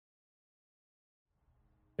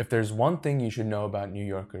If there's one thing you should know about New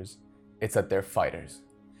Yorkers, it's that they're fighters,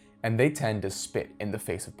 and they tend to spit in the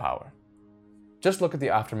face of power. Just look at the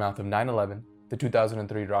aftermath of 9/11, the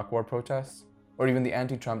 2003 Iraq War protests, or even the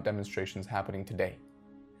anti-Trump demonstrations happening today.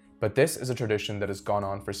 But this is a tradition that has gone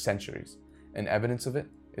on for centuries, and evidence of it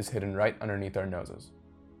is hidden right underneath our noses.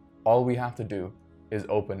 All we have to do is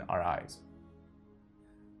open our eyes.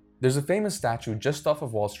 There's a famous statue just off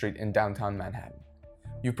of Wall Street in downtown Manhattan.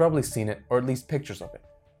 You've probably seen it, or at least pictures of it.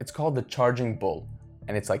 It's called the Charging Bull,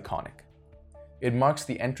 and it's iconic. It marks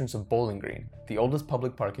the entrance of Bowling Green, the oldest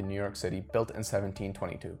public park in New York City, built in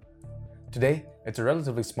 1722. Today, it's a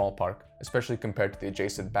relatively small park, especially compared to the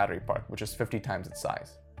adjacent Battery Park, which is 50 times its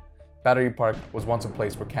size. Battery Park was once a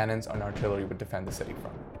place where cannons and artillery would defend the city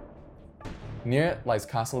from. Near it lies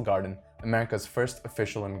Castle Garden, America's first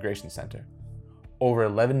official immigration center. Over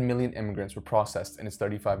 11 million immigrants were processed in its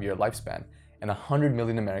 35-year lifespan, and 100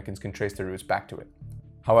 million Americans can trace their roots back to it.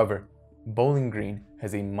 However, Bowling Green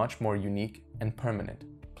has a much more unique and permanent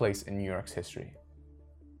place in New York's history.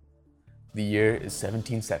 The year is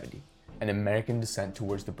 1770, and American descent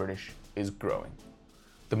towards the British is growing.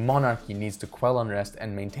 The monarchy needs to quell unrest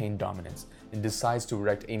and maintain dominance, and decides to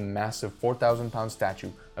erect a massive 4,000-pound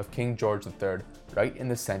statue of King George III right in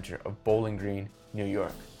the center of Bowling Green, New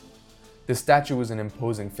York. The statue is an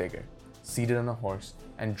imposing figure, seated on a horse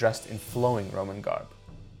and dressed in flowing Roman garb.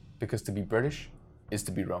 Because to be British is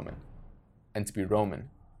to be Roman, and to be Roman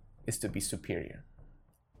is to be superior.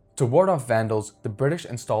 To ward off vandals, the British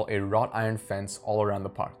install a wrought iron fence all around the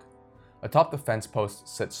park. Atop the fence posts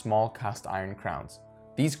sit small cast iron crowns.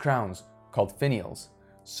 These crowns, called finials,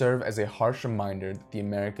 serve as a harsh reminder that the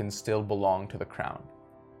Americans still belong to the crown.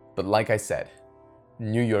 But like I said,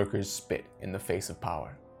 New Yorkers spit in the face of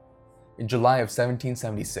power. In July of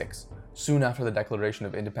 1776, soon after the Declaration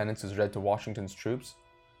of Independence is read to Washington's troops,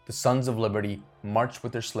 the Sons of Liberty marched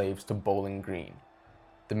with their slaves to Bowling Green.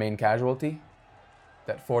 The main casualty?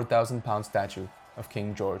 That 4,000-pound statue of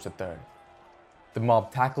King George III. The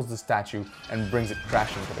mob tackles the statue and brings it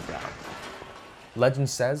crashing to the ground. Legend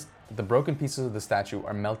says that the broken pieces of the statue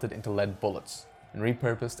are melted into lead bullets and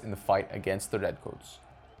repurposed in the fight against the Redcoats.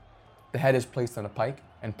 The head is placed on a pike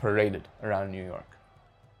and paraded around New York.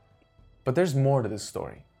 But there's more to this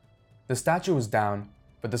story. The statue is down,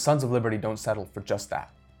 but the Sons of Liberty don't settle for just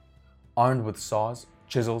that. Armed with saws,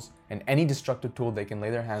 chisels, and any destructive tool they can lay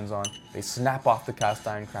their hands on, they snap off the cast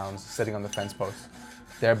iron crowns sitting on the fence posts,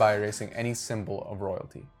 thereby erasing any symbol of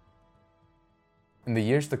royalty. In the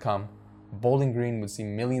years to come, Bowling Green would see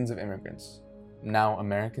millions of immigrants, now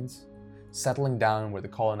Americans, settling down where the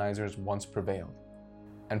colonizers once prevailed.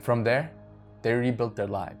 And from there, they rebuilt their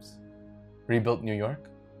lives, rebuilt New York,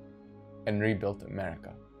 and rebuilt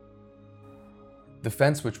America. The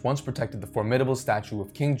fence which once protected the formidable statue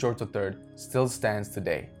of King George III still stands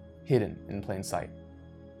today, hidden in plain sight.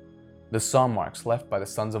 The saw marks left by the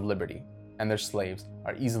Sons of Liberty and their slaves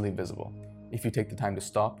are easily visible if you take the time to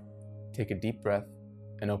stop, take a deep breath,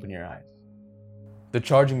 and open your eyes. The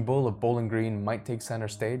Charging Bull of Bowling Green might take center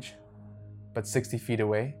stage, but 60 feet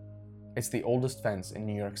away, it's the oldest fence in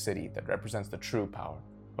New York City that represents the true power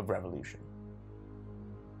of revolution.